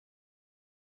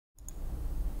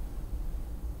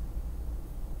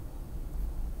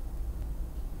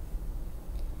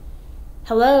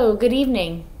Hello, good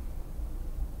evening.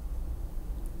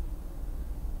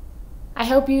 I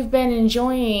hope you've been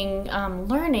enjoying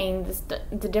learning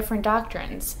the different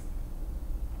doctrines.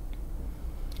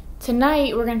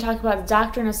 Tonight we're going to talk about the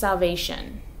doctrine of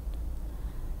salvation.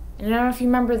 And I don't know if you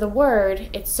remember the word,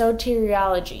 it's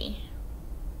soteriology.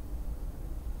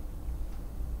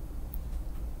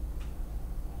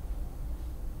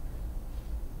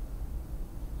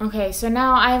 Okay, so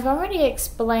now I've already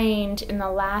explained in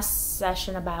the last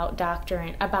session about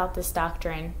this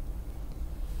doctrine.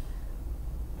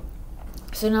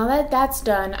 So now that that's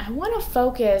done, I want to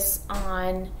focus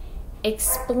on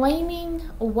explaining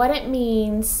what it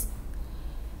means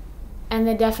and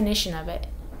the definition of it.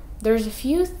 There's a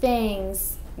few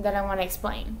things that I want to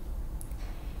explain.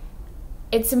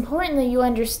 It's important that you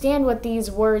understand what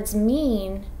these words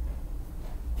mean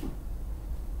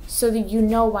so that you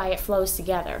know why it flows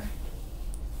together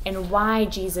and why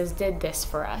Jesus did this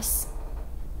for us.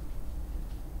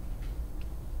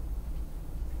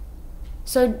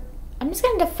 So I'm just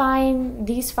going to define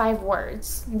these 5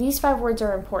 words. These 5 words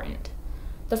are important.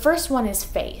 The first one is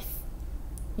faith.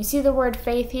 You see the word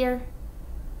faith here?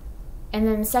 And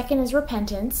then the second is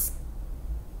repentance,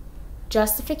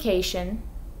 justification,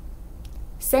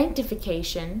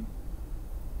 sanctification,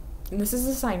 and this is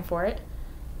a sign for it,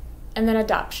 and then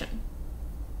adoption.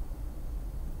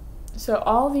 So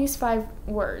all these 5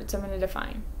 words I'm going to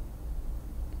define.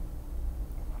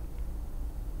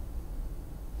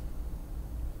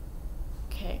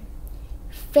 Okay.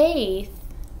 Faith,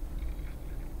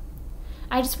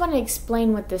 I just want to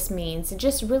explain what this means. It's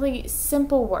just really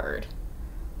simple word.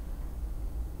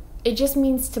 It just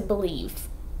means to believe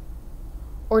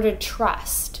or to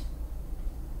trust.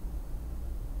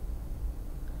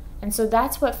 And so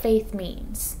that's what faith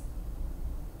means.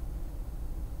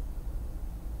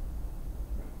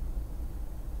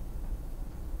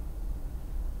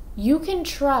 You can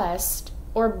trust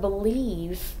or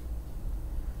believe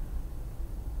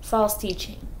false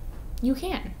teaching. You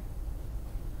can.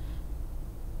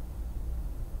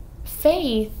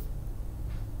 Faith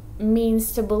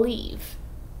means to believe.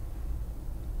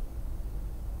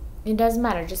 It doesn't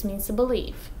matter, it just means to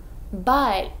believe.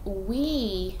 But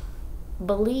we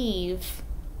believe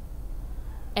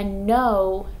and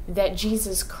know that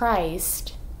Jesus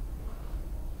Christ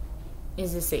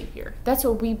is the Savior. That's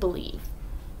what we believe.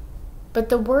 But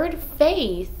the word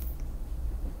faith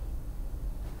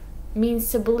means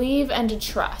to believe and to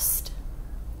trust.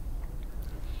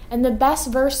 And the best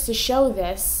verse to show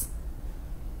this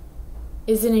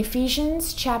is in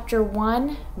Ephesians chapter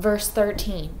 1, verse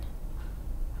 13.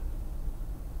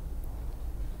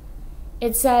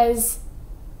 It says,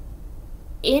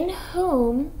 "In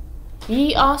whom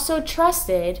ye also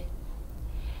trusted,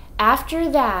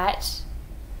 after that,"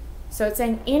 so it's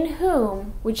saying in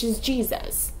whom, which is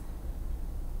Jesus.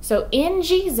 So in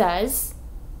Jesus,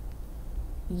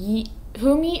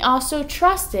 whom ye also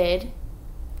trusted,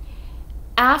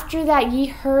 after that ye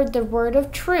heard the word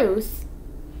of truth,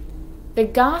 the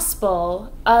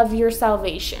gospel of your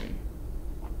salvation,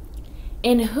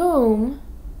 in whom,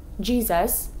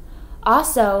 Jesus,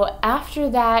 also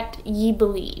after that ye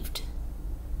believed.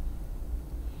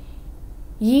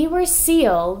 Ye were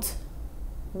sealed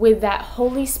with that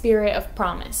Holy Spirit of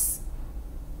promise.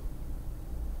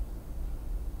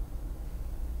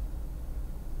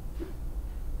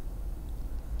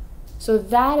 So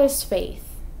that is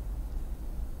faith.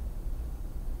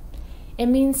 It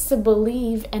means to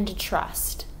believe and to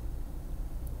trust.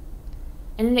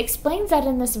 And it explains that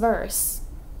in this verse.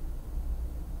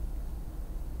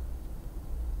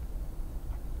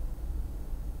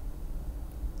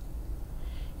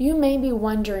 You may be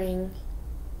wondering,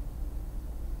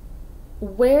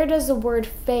 where does the word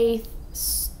faith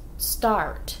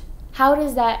start? How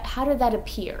did that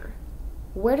appear?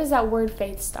 Where does that word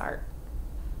faith start?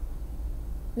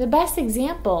 The best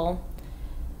example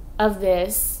of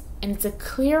this, and it's a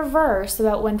clear verse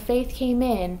about when faith came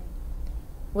in,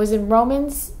 was in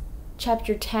Romans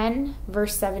chapter 10,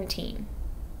 verse 17.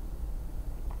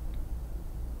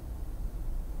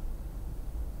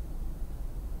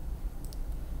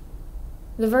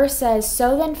 The verse says,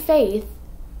 "So then faith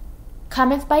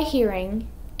cometh by hearing,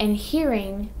 and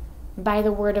hearing by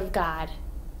the word of God."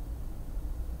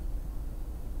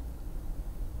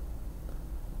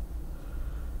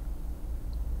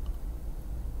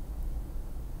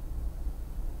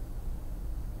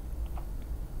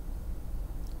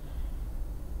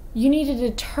 You need to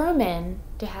determine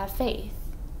to have faith,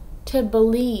 to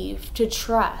believe, to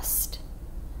trust.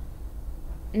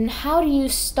 And how do you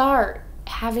start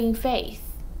having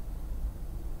faith?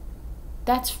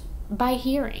 That's by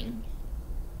hearing.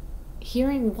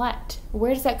 Hearing what?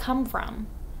 Where does that come from?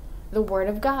 The Word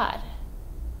of God.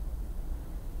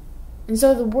 And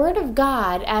so the Word of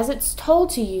God, as it's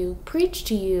told to you, preached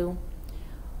to you,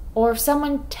 or if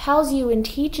someone tells you and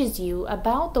teaches you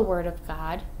about the Word of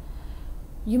God,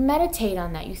 you meditate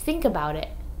on that, you think about it,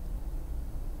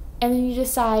 and then you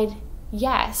decide,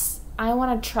 yes, I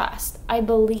want to trust, I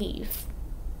believe.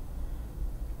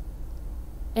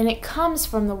 And it comes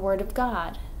from the Word of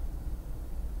God.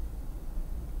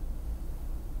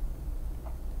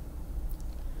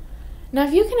 Now,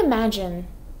 if you can imagine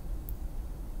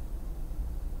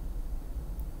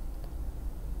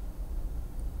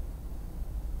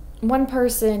one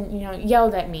person,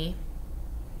 yelled at me.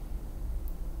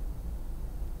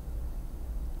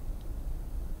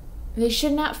 They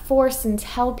should not force and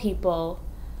tell people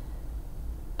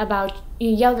about,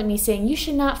 yelled at me saying, you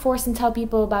should not force and tell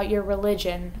people about your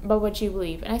religion, about what you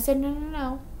believe. And I said,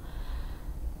 no.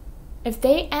 If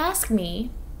they ask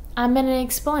me, I'm going to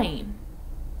explain.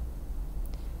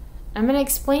 I'm going to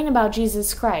explain about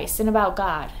Jesus Christ and about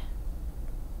God.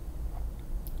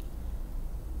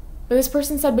 But this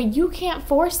person said, but you can't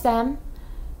force them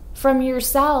from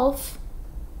yourself.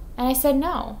 And I said,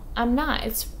 no, I'm not.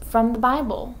 It's from the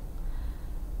Bible.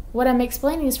 What I'm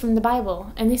explaining is from the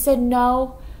Bible. And they said,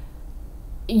 no,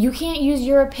 you can't use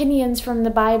your opinions from the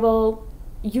Bible.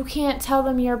 You can't tell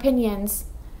them your opinions.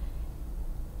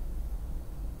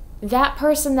 That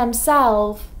person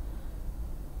themselves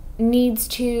needs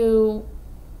to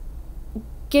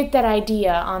get that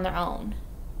idea on their own.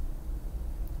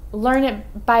 Learn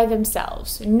it by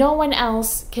themselves. No one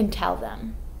else can tell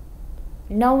them.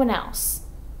 No one else.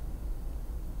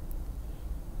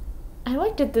 I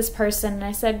looked at this person and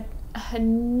I said,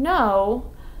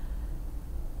 no.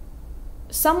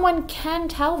 Someone can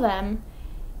tell them.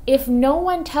 If no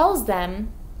one tells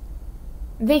them,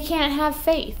 they can't have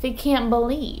faith. They can't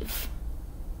believe.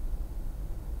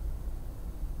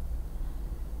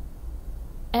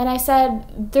 And I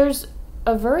said, there's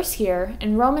a verse here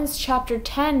in Romans chapter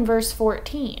 10, verse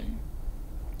 14,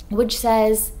 which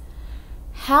says,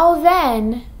 how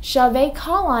then shall they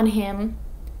call on him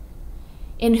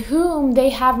in whom they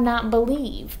have not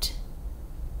believed?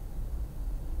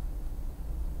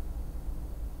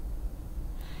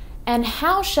 And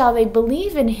how shall they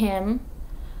believe in him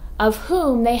of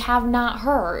whom they have not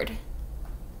heard?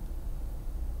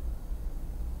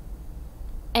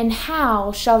 And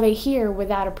how shall they hear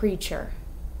without a preacher?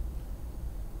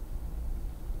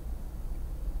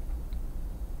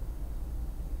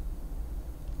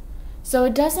 So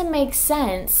it doesn't make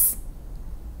sense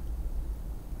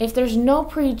if there's no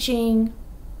preaching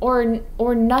or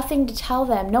nothing to tell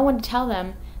them, no one to tell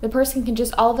them. The person can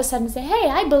just all of a sudden say, hey,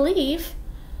 I believe,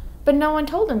 but no one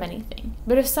told them anything.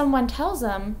 But if someone tells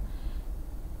them,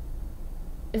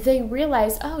 they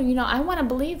realize, oh, I want to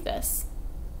believe this.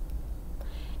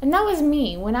 And that was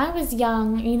me. When I was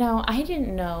young, I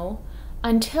didn't know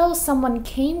until someone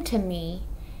came to me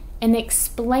and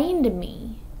explained to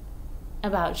me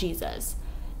about Jesus.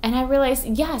 And I realized,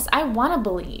 yes, I want to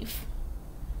believe.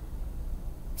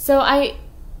 So I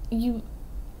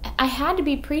had to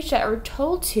be preached at or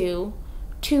told to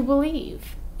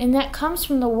believe. And that comes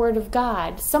from the Word of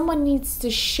God. Someone needs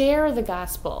to share the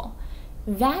gospel.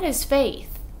 That is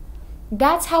faith.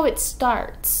 That's how it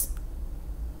starts.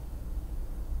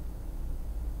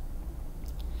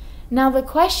 Now the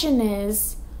question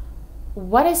is,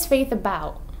 what is faith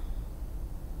about?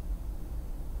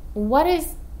 What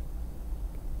is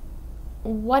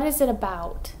it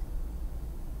about?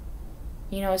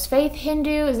 Is faith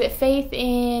Hindu? Is it faith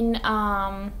in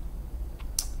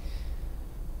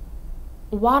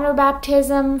water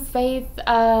baptism? Faith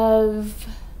of...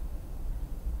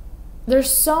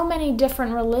 There's so many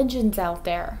different religions out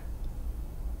there.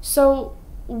 So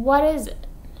what is it?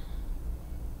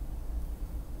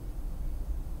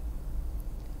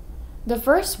 The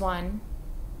first one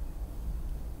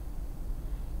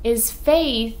is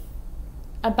faith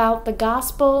about the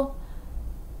gospel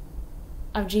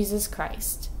of Jesus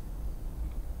Christ.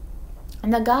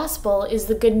 And the gospel is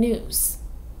the good news.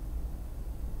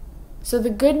 So the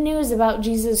good news about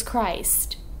Jesus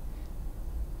Christ,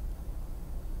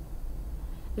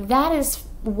 that is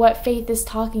what faith is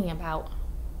talking about.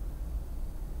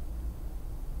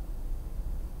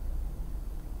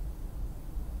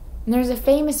 And there's a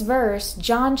famous verse,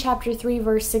 John chapter 3,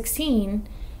 verse 16,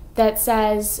 that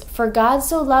says, for God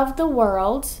so loved the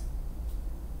world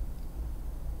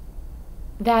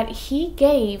that he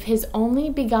gave his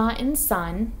only begotten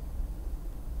Son,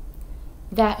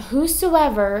 that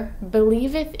whosoever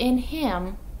believeth in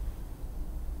him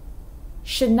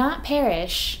should not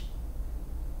perish,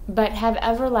 but have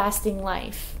everlasting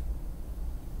life.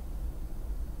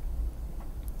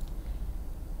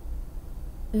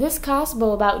 This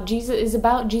gospel about Jesus is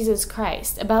about Jesus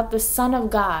Christ, about the Son of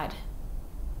God.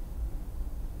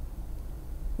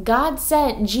 God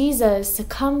sent Jesus to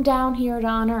come down here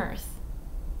on earth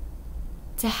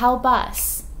to help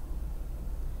us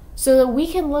so that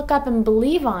we can look up and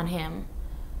believe on him,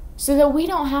 so that we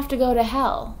don't have to go to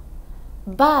hell,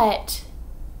 but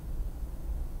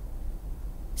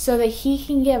so that he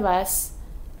can give us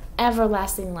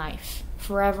everlasting life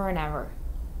forever and ever.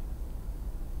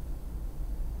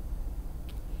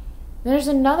 There's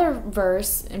another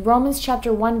verse in Romans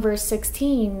chapter 1 verse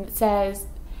 16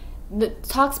 that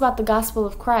talks about the gospel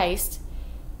of Christ.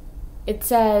 It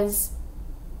says,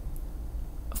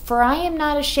 "For I am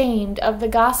not ashamed of the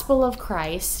gospel of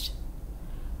Christ,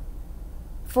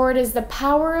 for it is the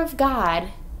power of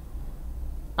God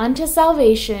unto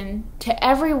salvation to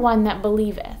everyone that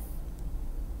believeth,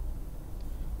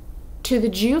 to the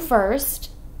Jew first,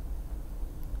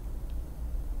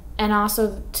 and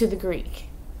also to the Greek."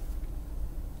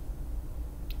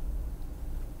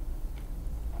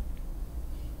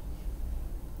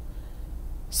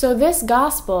 So this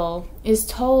gospel is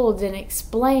told and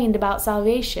explained about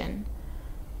salvation,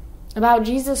 about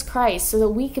Jesus Christ, so that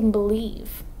we can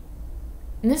believe.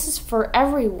 And this is for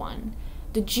everyone,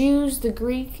 the Jews, the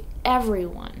Greek,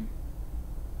 everyone.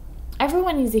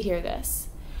 Everyone needs to hear this.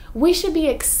 We should be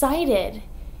excited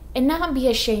and not be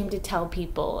ashamed to tell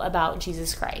people about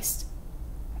Jesus Christ.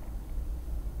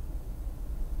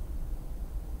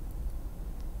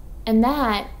 And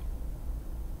that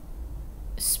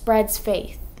spreads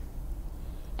faith.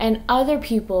 And other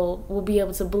people will be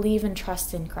able to believe and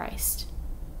trust in Christ.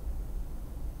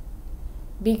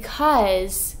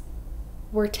 Because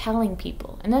we're telling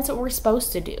people. And that's what we're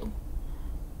supposed to do.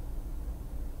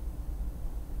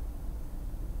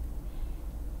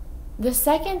 The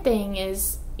second thing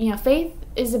is, faith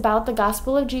is about the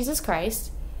gospel of Jesus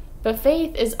Christ. But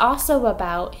faith is also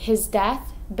about his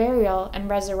death, burial, and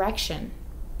resurrection.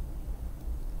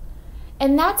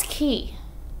 And that's key.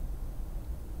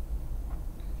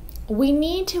 We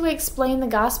need to explain the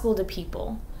gospel to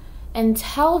people and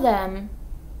tell them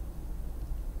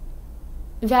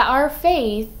that our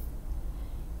faith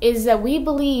is that we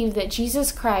believe that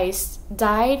Jesus Christ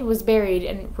died, was buried,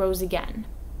 and rose again.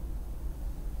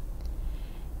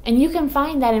 And you can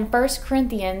find that in 1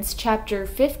 Corinthians chapter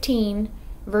 15,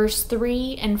 verse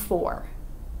 3 and 4.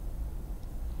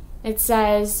 It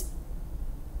says,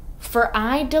 "For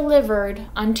I delivered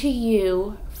unto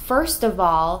you first of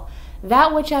all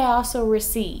that which I also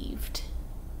received."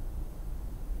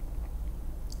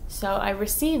 So I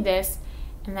received this,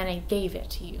 and then I gave it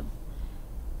to you.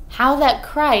 How that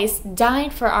Christ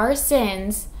died for our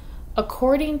sins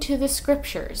according to the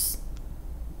Scriptures.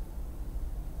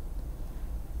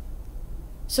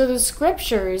 So the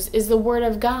Scriptures is the Word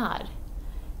of God.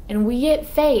 And we get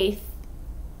faith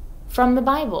from the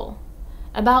Bible,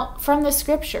 from the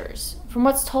Scriptures, from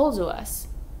what's told to us.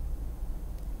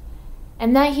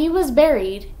 And that he was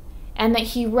buried, and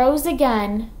that he rose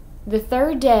again the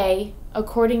third day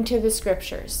according to the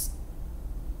Scriptures.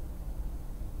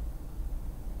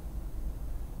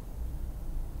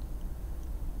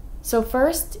 So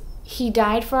first, he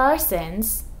died for our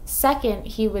sins. Second,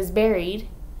 he was buried.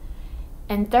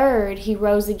 And third, he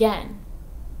rose again.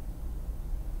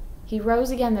 He rose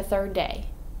again the third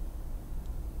day.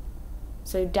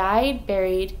 So died,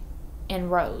 buried,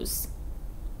 and rose.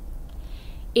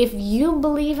 If you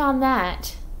believe on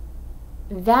that,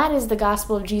 that is the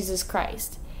gospel of Jesus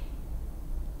Christ.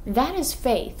 That is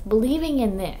faith, believing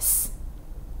in this.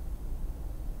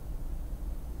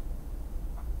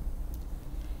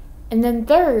 And then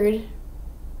third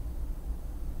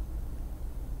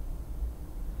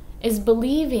is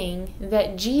believing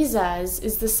that Jesus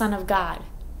is the Son of God.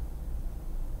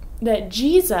 That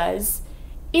Jesus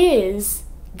is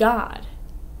God.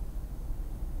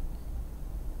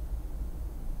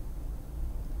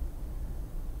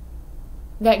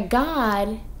 That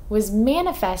God was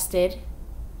manifested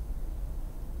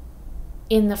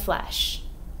in the flesh.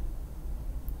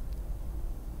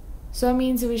 So it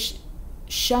means it was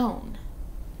shown.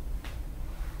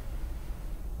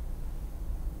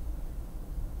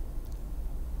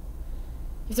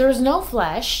 If there was no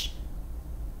flesh,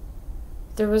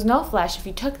 if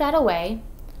you took that away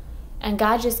and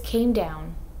God just came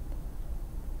down,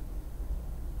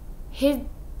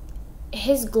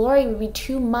 his glory would be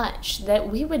too much that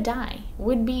we would die. It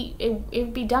would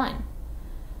be done.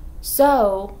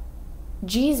 So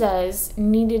Jesus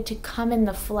needed to come in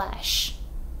the flesh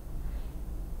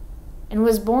and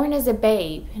was born as a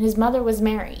babe, and his mother was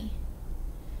Mary.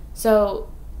 So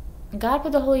God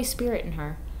put the Holy Spirit in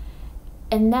her,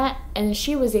 and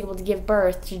she was able to give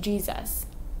birth to Jesus.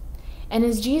 And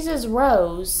as Jesus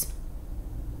rose,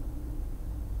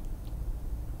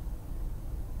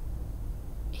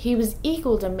 he was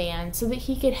equal to man so that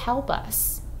he could help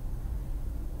us.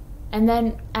 And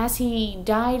then as he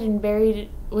died and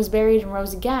was buried and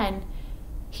rose again,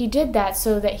 he did that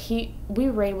so that we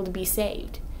were able to be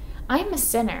saved. I'm a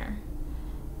sinner,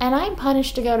 and I'm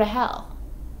punished to go to hell.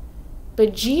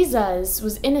 But Jesus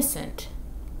was innocent.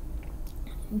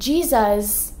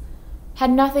 Jesus had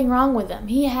nothing wrong with him.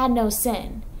 He had no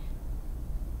sin.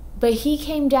 But he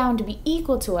came down to be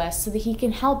equal to us so that he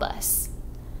can help us.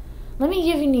 Let me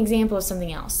give you an example of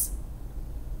something else.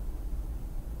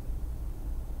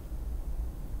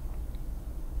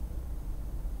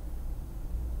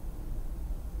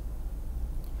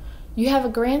 You have a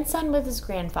grandson with his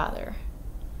grandfather.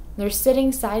 They're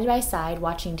sitting side by side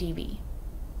watching TV.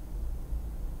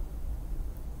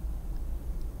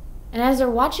 And as they're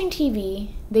watching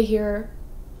TV, they hear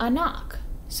a knock.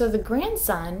 So the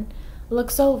grandson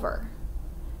looks over,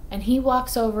 and he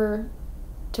walks over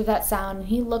to that sound, and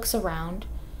he looks around,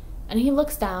 and he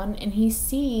looks down, and he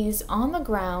sees on the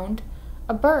ground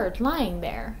a bird lying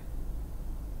there.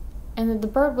 And that the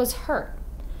bird was hurt.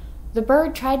 The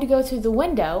bird tried to go through the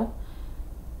window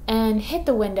and hit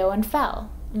the window and fell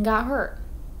and got hurt.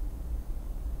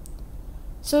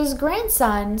 So his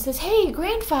grandson says, "Hey,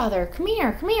 grandfather, come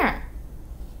here, come here."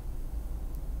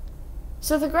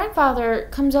 So the grandfather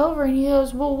comes over and he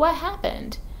goes, "Well, what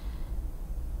happened?"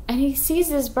 And he sees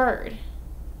this bird.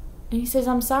 And he says,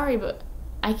 "I'm sorry, but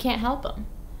I can't help him."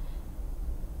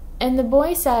 And the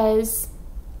boy says,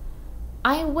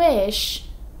 "I wish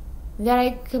that I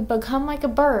could become like a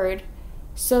bird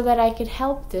so that I could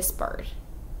help this bird."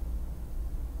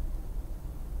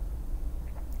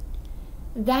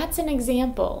 That's an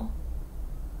example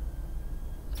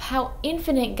of how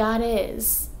infinite God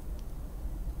is.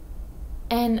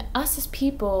 And us as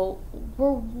people,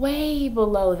 we're way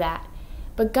below that.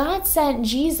 But God sent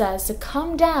Jesus to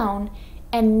come down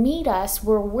and meet us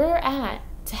where we're at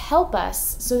to help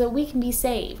us so that we can be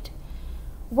saved.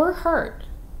 We're hurt.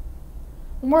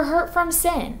 We're hurt from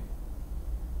sin.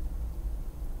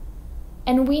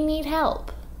 And we need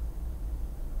help.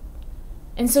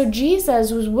 And so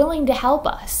Jesus was willing to help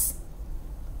us.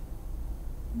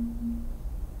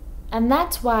 And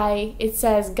that's why it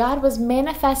says God was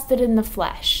manifested in the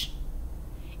flesh.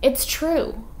 It's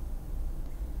true.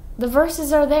 The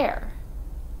verses are there.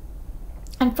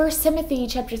 In 1 Timothy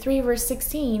chapter 3, verse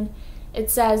 16,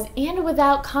 it says, "And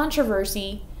without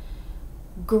controversy,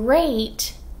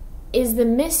 great is the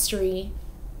mystery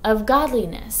of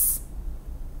godliness."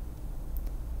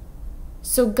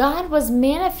 So God was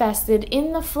manifested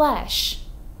in the flesh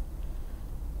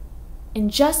and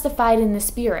justified in the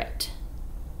spirit,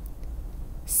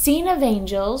 seen of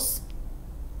angels,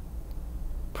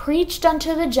 preached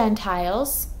unto the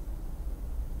Gentiles,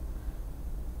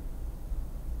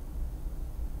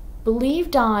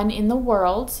 believed on in the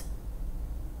world,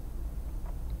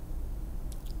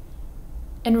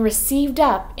 and received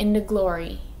up into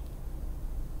glory.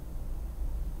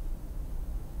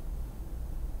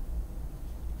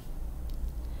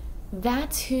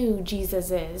 That's who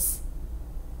Jesus is.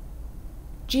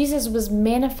 Jesus was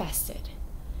manifested,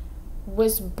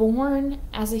 was born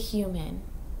as a human,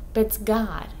 but it's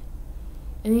God.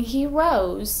 And then he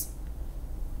rose,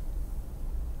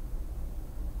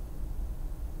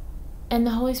 and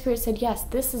the Holy Spirit said, "Yes,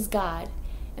 this is God."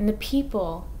 And the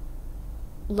people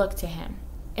looked to him,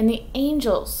 and the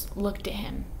angels looked to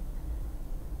him.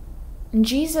 And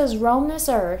Jesus roamed this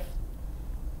earth,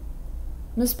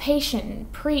 was patient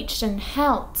and preached and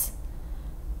helped,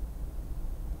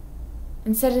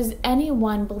 and said, "Does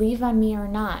anyone believe on me or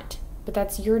not? But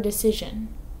that's your decision."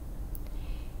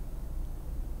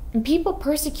 And people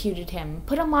persecuted him,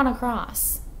 put him on a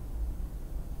cross.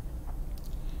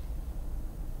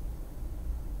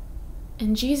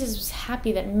 And Jesus was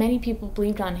happy that many people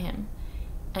believed on him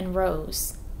and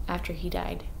rose after he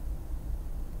died.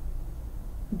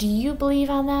 Do you believe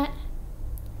on that?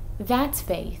 That's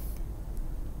faith.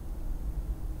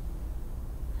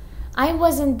 I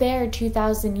wasn't there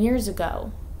 2,000 years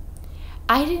ago.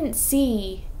 I didn't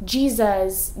see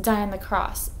Jesus die on the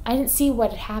cross. I didn't see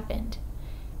what had happened.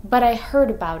 But I heard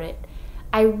about it.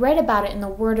 I read about it in the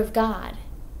Word of God.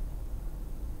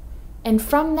 And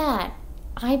from that,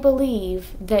 I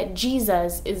believe that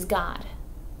Jesus is God.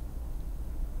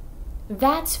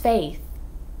 That's faith.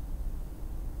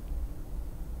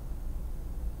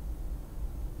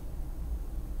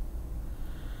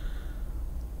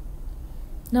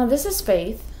 Now, this is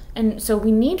faith, and so we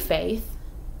need faith,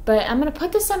 but I'm going to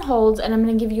put this on hold, and I'm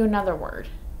going to give you another word.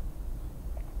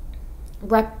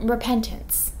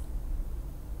 Repentance.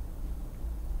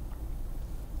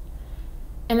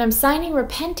 And I'm signing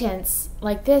repentance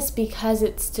like this because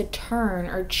it's to turn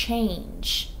or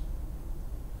change.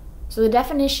 So the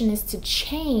definition is to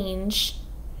change,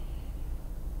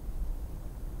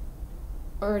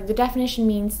 or the definition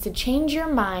means to change your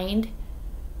mind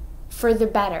for the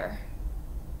better.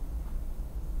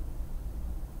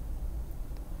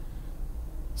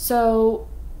 So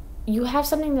you have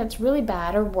something that's really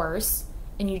bad or worse,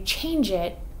 and you change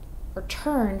it or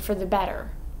turn for the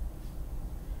better.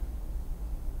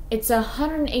 It's a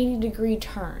 180-degree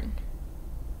turn,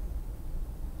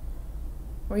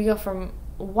 where you go from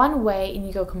one way and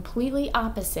you go completely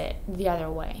opposite the other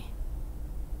way.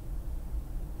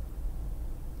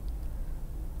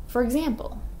 For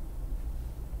example,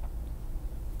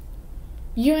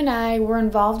 you and I were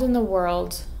involved in the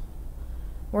world.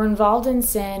 We're involved in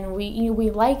sin. We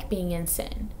like being in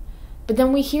sin. But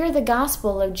then we hear the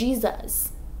gospel of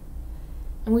Jesus.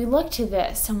 And we look to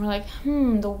this and we're like,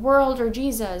 the world or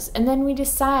Jesus. And then we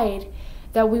decide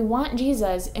that we want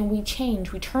Jesus and we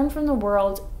change. We turn from the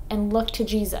world and look to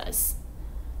Jesus.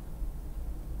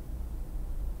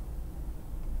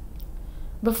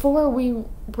 Before we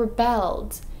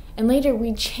rebelled, and later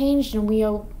we changed and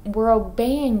we're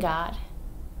obeying God.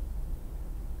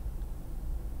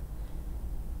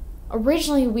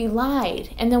 Originally we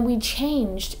lied, and then we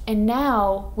changed, and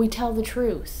now we tell the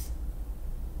truth.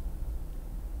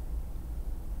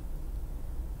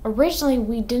 Originally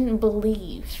we didn't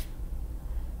believe,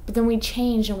 but then we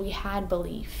changed and we had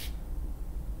belief.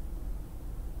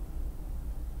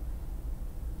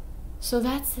 So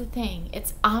that's the thing,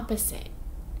 it's opposite.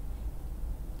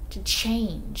 To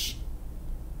change.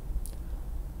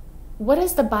 What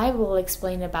does the Bible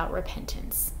explain about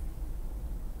repentance?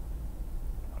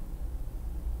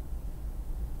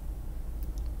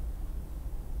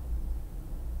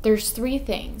 There's 3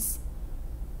 things.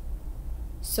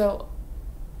 So,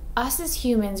 us as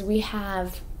humans, we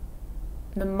have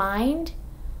the mind,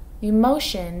 the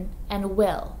emotion, and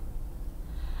will.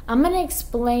 I'm going to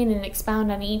explain and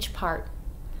expound on each part.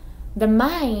 The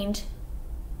mind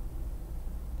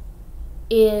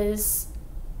is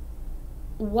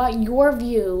what your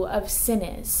view of sin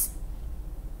is.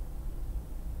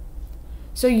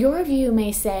 So your view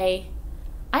may say,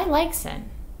 I like sin.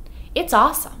 It's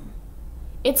awesome.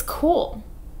 It's cool.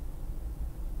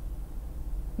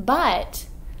 But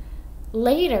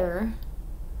later,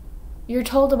 you're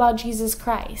told about Jesus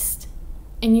Christ,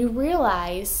 and you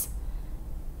realize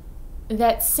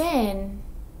that sin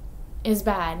is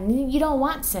bad, and you don't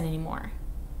want sin anymore.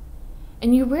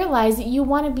 And you realize that you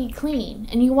want to be clean,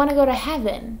 and you want to go to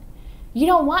heaven. You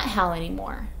don't want hell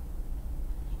anymore.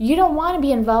 You don't want to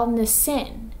be involved in this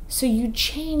sin, so you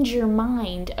change your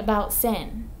mind about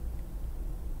sin.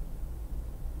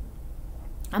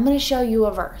 I'm going to show you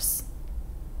a verse.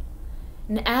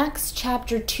 In Acts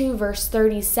chapter 2, verse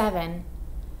 37,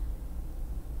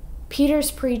 Peter's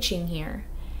preaching here,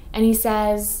 and he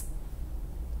says,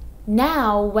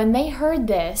 now when they heard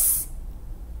this,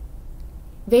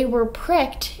 they were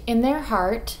pricked in their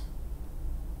heart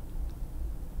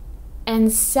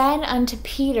and said unto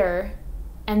Peter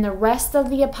and the rest of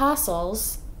the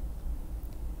apostles,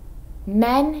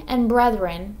 men and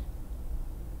brethren,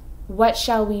 what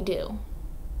shall we do?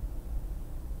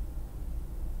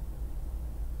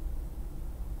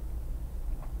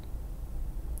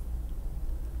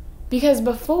 Because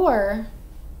before,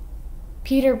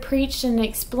 Peter preached and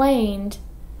explained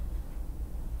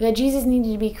that Jesus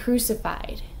needed to be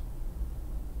crucified.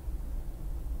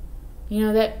 You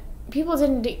know, that people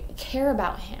didn't care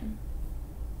about him.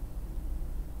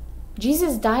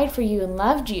 Jesus died for you and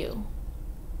loved you.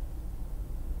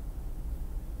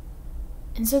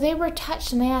 And so they were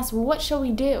touched and they asked, well, what shall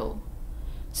we do?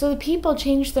 So the people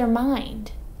changed their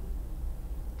mind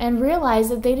and realized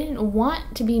that they didn't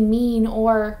want to be mean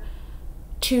or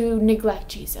to neglect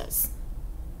Jesus.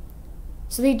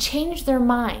 So they changed their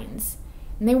minds.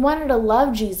 And they wanted to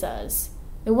love Jesus.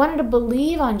 They wanted to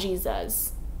believe on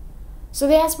Jesus. So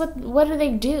they asked, what do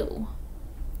they do?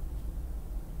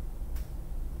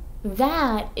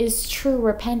 That is true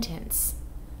repentance.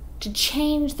 To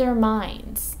change their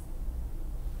minds.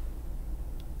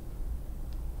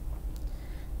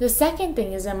 The second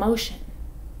thing is emotion.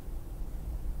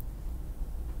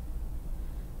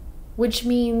 Which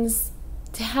means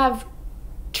to have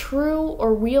true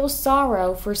or real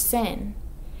sorrow for sin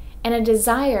and a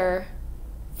desire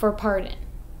for pardon.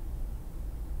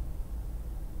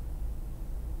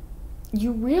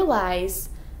 You realize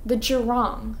that you're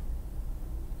wrong.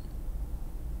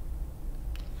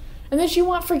 And that you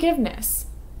want forgiveness.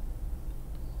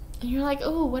 And you're like,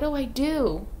 oh, what do I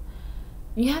do?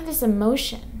 You have this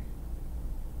emotion.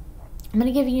 I'm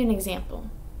going to give you an example.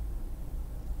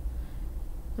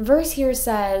 The verse here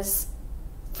says,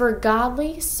 "For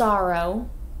godly sorrow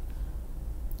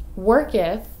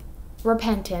worketh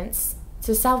repentance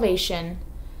to salvation,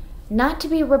 not to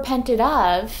be repented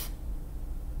of,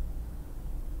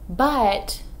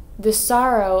 but the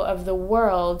sorrow of the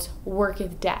world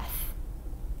worketh death."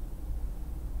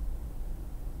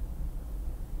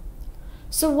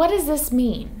 So what does this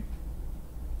mean?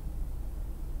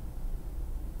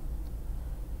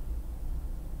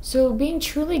 So being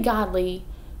truly godly,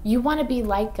 you want to be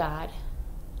like God.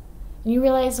 And you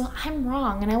realize, well, I'm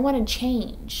wrong and I want to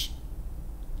change.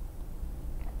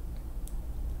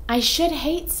 I should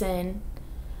hate sin.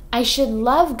 I should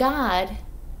love God.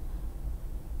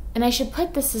 And I should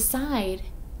put this aside.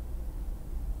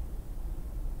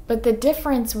 But the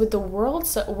difference with the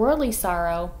worldly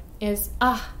sorrow is,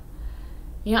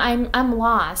 I'm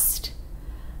lost.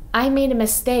 I made a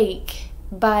mistake,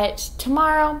 but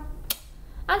tomorrow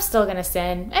I'm still going to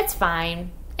sin. It's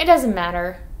fine. It doesn't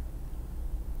matter.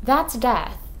 That's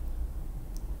death.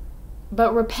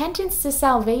 But repentance to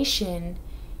salvation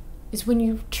is when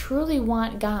you truly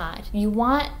want God. You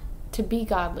want to be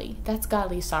godly. That's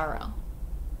godly sorrow.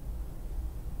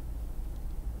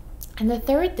 And the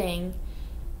third thing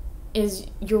is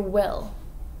your will.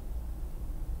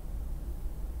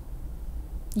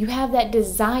 You have that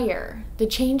desire, the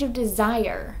change of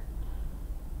desire.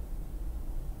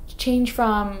 Change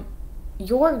from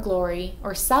your glory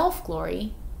or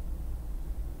self-glory,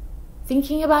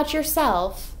 thinking about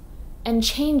yourself, and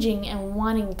changing and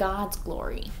wanting God's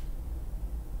glory.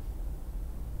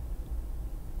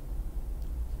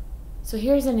 So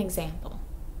here's an example.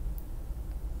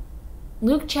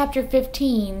 Luke chapter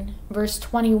 15, verse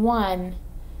 21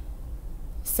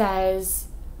 says,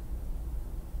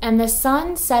 "And the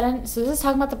son said," so this is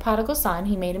talking about the prodigal son,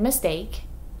 he made a mistake,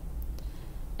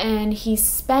 and he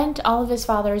spent all of his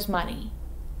father's money.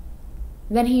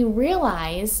 Then he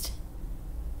realized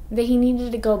that he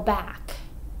needed to go back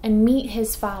and meet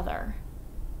his father.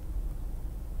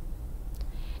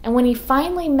 And when he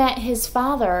finally met his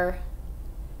father,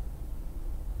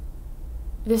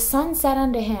 the son said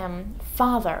unto him,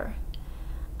 "Father,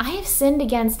 I have sinned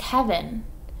against heaven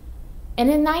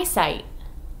and in thy sight,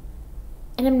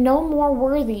 and am no more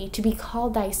worthy to be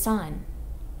called thy son."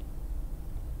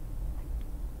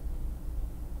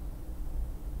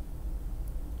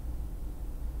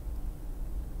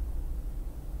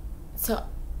 So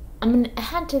I'm going to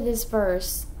add to this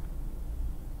verse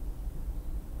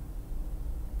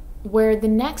where the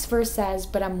next verse says,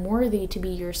 "But I'm worthy to be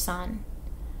your son."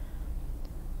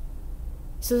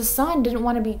 So the son didn't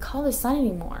want to be called a son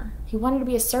anymore. He wanted to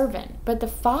be a servant. But the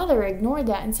father ignored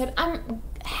that and said, "I'm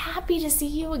happy to see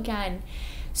you again."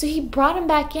 So he brought him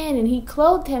back in and he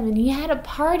clothed him and he had a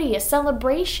party, a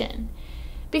celebration,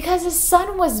 because his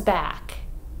son was back.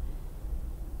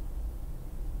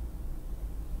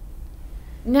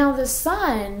 Now the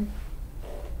son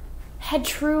had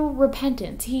true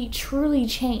repentance. He truly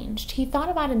changed. He thought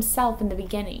about himself in the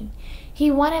beginning.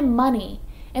 He wanted money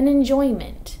and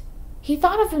enjoyment. He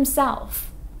thought of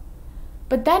himself.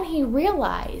 But then he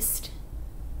realized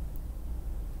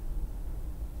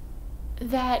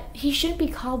that he shouldn't be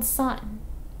called son.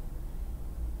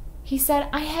 He said,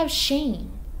 "I have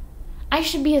shame. I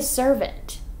should be a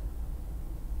servant."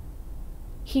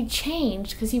 He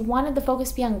changed because he wanted the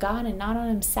focus to be on God and not on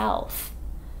himself.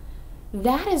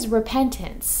 That is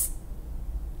repentance.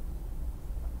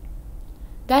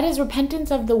 That is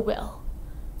repentance of the will.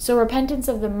 So repentance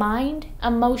of the mind,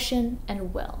 emotion,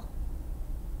 and will.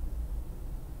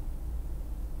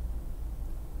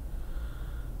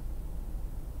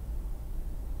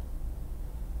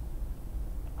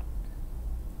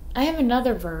 I have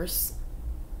another verse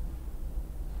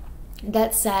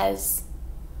that says,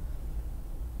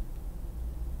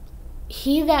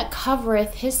 "He that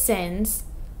covereth his sins,"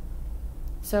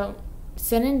 so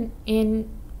sin in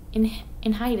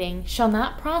hiding, "shall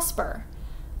not prosper,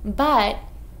 but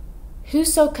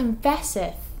whoso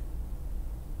confesseth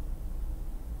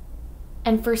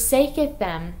and forsaketh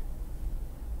them,"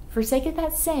 forsaketh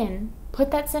that sin,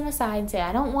 put that sin aside and say,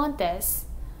 "I don't want this,"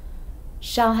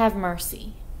 "shall have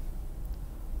mercy."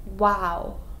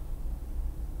 Wow.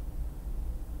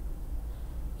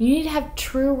 You need to have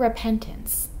true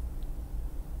repentance.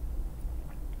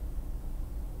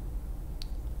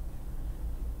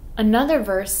 Another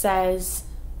verse says,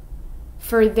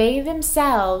 "For they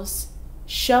themselves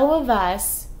show of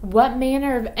us what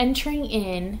manner of entering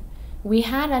in we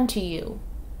had unto you,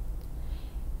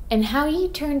 and how ye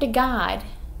turned to God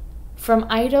from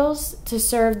idols to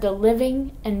serve the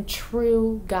living and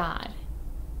true God."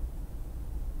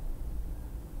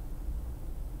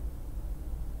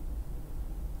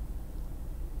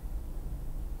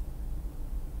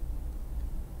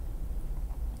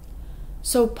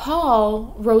 So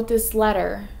Paul wrote this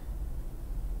letter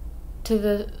to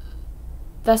the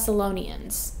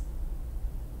Thessalonians,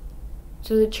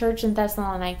 to the church in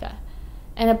Thessalonica,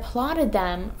 and applauded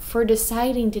them for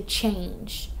deciding to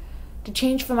change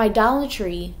from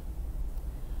idolatry,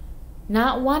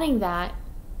 not wanting that,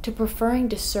 to preferring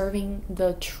to serving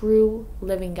the true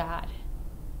living God.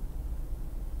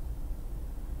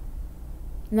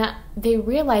 Now, they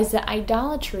realized that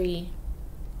idolatry,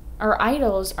 or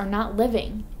idols, are not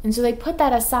living. And so they put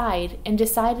that aside and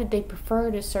decided they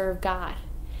prefer to serve God.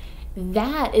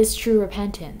 That is true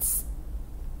repentance.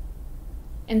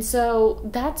 And so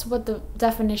that's what the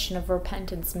definition of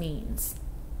repentance means.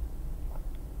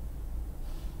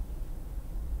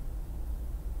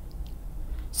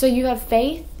 So you have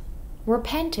faith,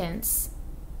 repentance,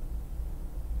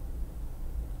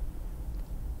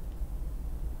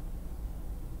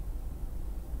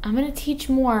 I'm going to teach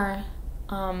more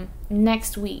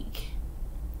next week.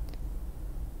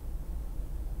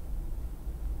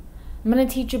 I'm going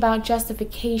to teach about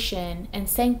justification and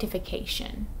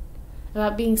sanctification,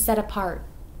 about being set apart,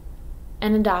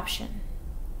 and adoption.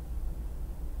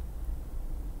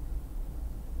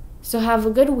 So have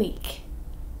a good week.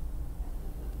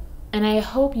 And I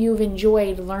hope you've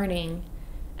enjoyed learning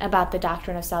about the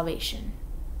doctrine of salvation.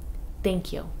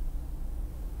 Thank you.